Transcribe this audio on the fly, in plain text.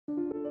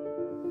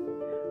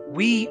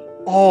We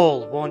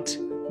all want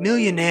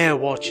millionaire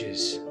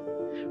watches.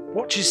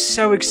 Watches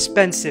so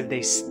expensive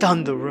they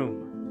stun the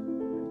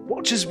room.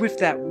 Watches with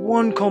that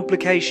one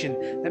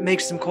complication that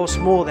makes them cost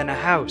more than a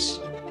house.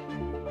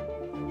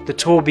 The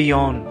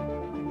tourbillon.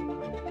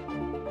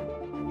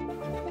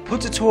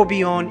 Put a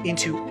tourbillon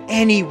into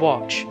any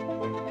watch,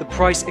 the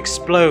price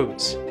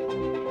explodes.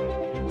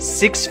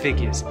 6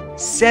 figures,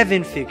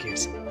 7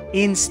 figures,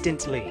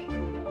 instantly.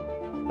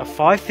 A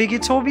 5-figure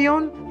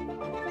tourbillon?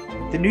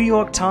 The New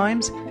York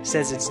Times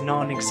says it's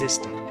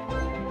non-existent.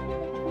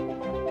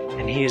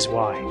 And here's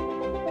why.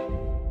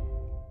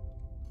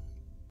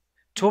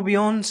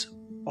 Tourbillons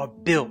are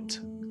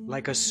built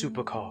like a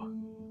supercar.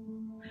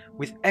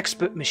 With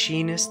expert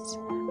machinists,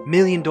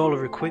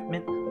 million-dollar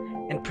equipment,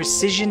 and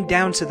precision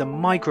down to the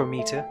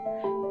micrometer,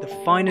 the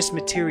finest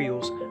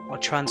materials are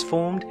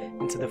transformed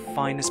into the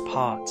finest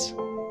parts.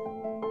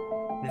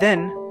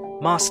 Then,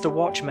 master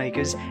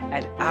watchmakers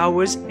add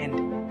hours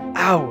and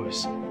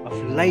hours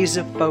of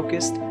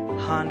laser-focused,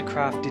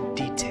 handcrafted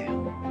detail.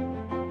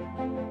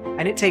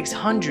 And it takes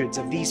hundreds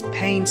of these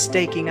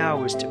painstaking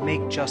hours to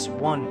make just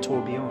one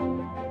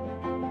tourbillon.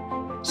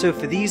 So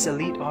for these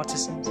elite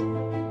artisans,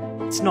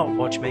 it's not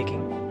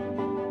watchmaking.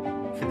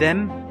 For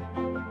them,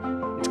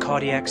 it's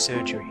cardiac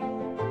surgery.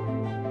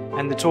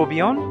 And the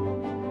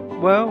tourbillon?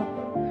 Well,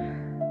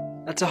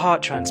 that's a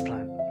heart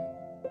transplant.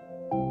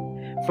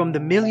 From the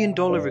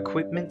million-dollar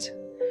equipment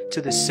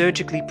to the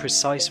surgically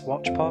precise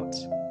watch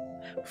parts,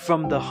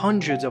 from the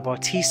hundreds of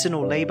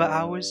artisanal labor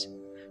hours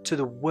to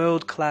the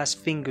world-class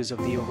fingers of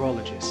the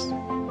horologist,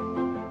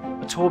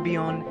 a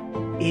tourbillon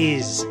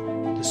is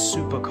the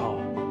supercar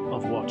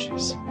of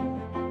watches,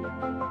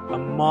 a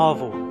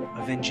marvel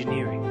of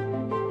engineering,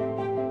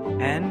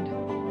 and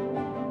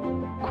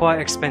quite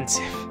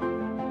expensive.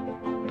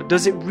 But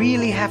does it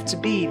really have to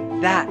be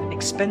that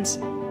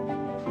expensive?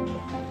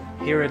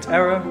 Here at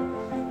Era,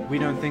 we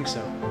don't think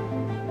so.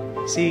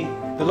 See,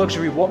 the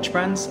luxury watch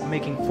brands are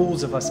making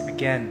fools of us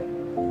again.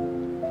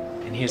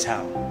 And here's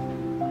how.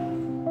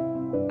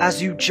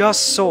 As you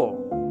just saw,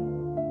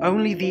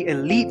 only the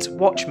elite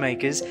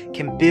watchmakers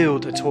can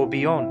build a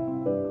tourbillon.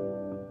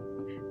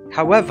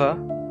 However,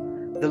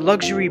 the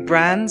luxury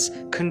brands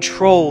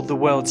control the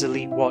world's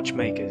elite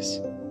watchmakers.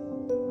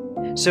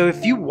 So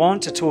if you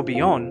want a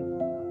tourbillon,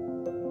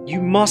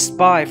 you must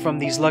buy from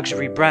these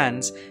luxury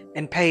brands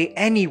and pay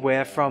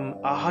anywhere from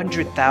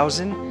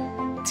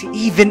 100,000 to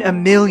even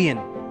 1 million.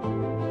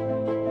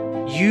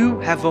 You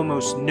have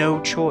almost no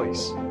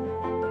choice.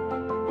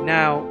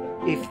 Now,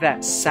 if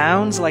that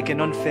sounds like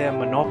an unfair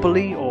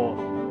monopoly or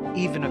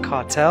even a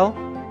cartel,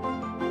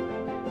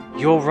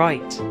 you're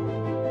right.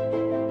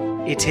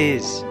 It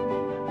is.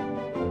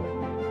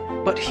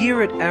 But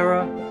here at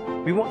Era,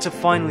 we want to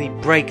finally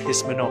break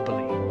this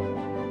monopoly.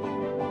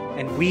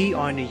 And we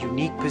are in a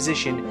unique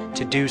position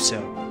to do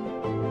so.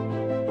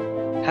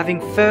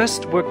 Having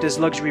first worked as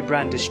luxury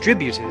brand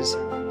distributors,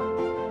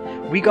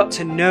 we got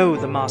to know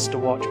the master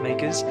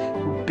watchmakers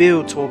who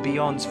build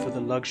tourbillons for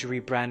the luxury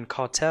brand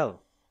cartel.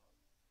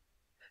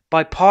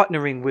 By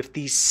partnering with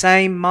these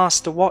same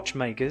master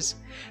watchmakers,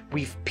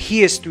 we've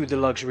pierced through the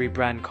luxury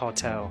brand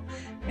cartel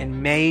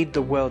and made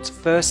the world's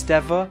first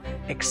ever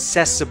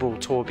accessible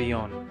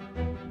tourbillon,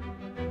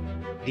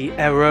 the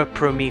Era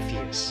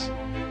Prometheus.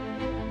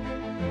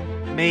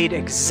 Made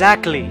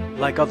exactly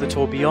like other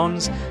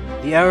tourbillons,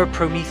 the Era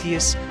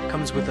Prometheus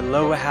comes with a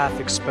lower half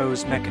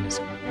exposed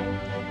mechanism.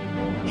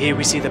 Here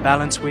we see the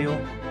balance wheel,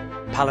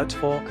 pallet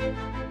fork,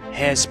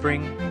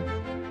 hairspring,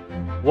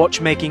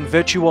 watchmaking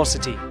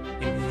virtuosity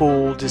in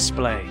full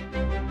display.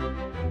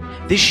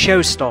 This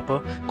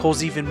showstopper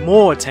calls even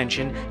more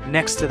attention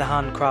next to the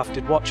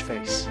handcrafted watch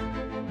face.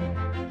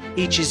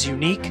 Each is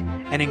unique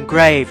and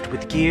engraved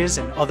with gears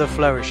and other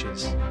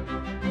flourishes.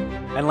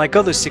 And like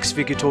other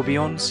 6-figure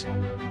tourbillons,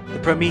 the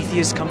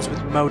Prometheus comes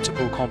with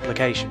multiple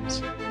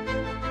complications.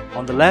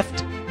 On the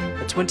left,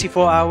 a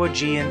 24-hour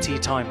GMT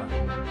timer.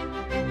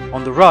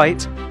 On the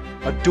right,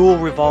 a dual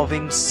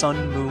revolving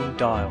sun-moon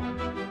dial.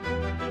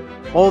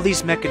 All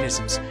these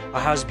mechanisms are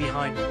housed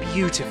behind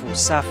beautiful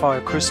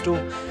sapphire crystal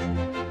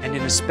and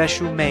in a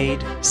special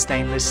made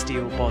stainless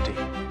steel body.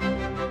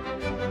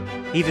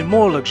 Even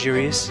more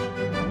luxurious,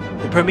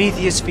 the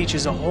Prometheus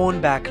features a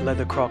hornback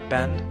leather croc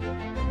band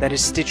that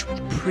is stitched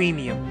with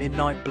premium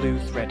midnight blue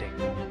threading.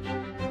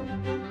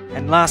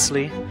 And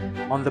lastly,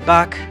 on the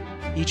back,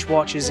 each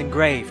watch is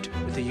engraved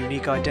with a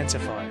unique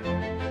identifier,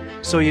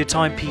 so your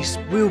timepiece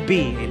will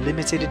be a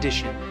limited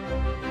edition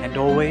and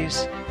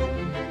always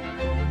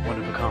one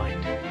of a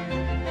kind.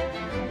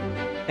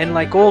 And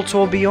like all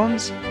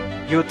tourbillons,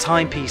 your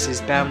timepiece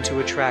is bound to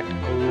attract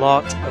a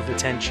lot of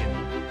attention.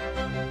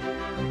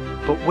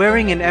 But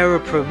wearing an Era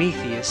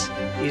Prometheus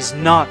is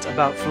not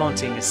about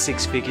flaunting a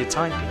 6-figure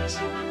timepiece.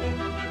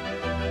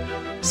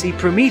 See,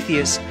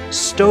 Prometheus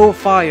stole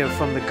fire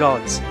from the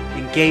gods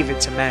and gave it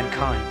to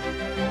mankind.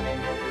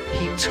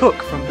 He took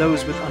from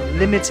those with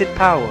unlimited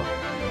power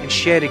and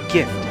shared a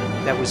gift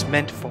that was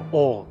meant for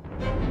all.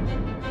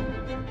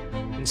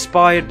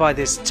 Inspired by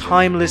this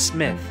timeless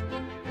myth,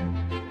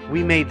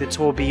 we made the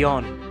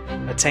tourbillon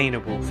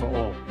attainable for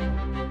all.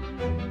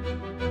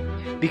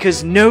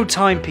 Because no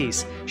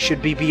timepiece should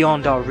be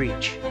beyond our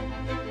reach.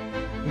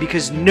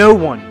 Because no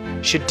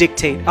one should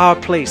dictate our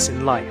place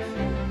in life.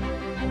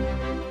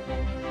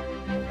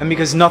 And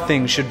because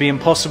nothing should be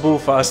impossible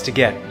for us to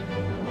get.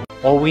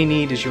 All we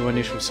need is your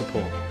initial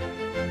support.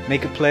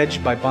 Make a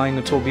pledge by buying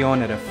a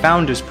tourbillon at a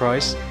founder's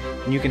price,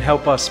 and you can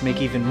help us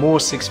make even more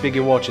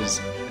six-figure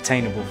watches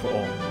attainable for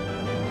all.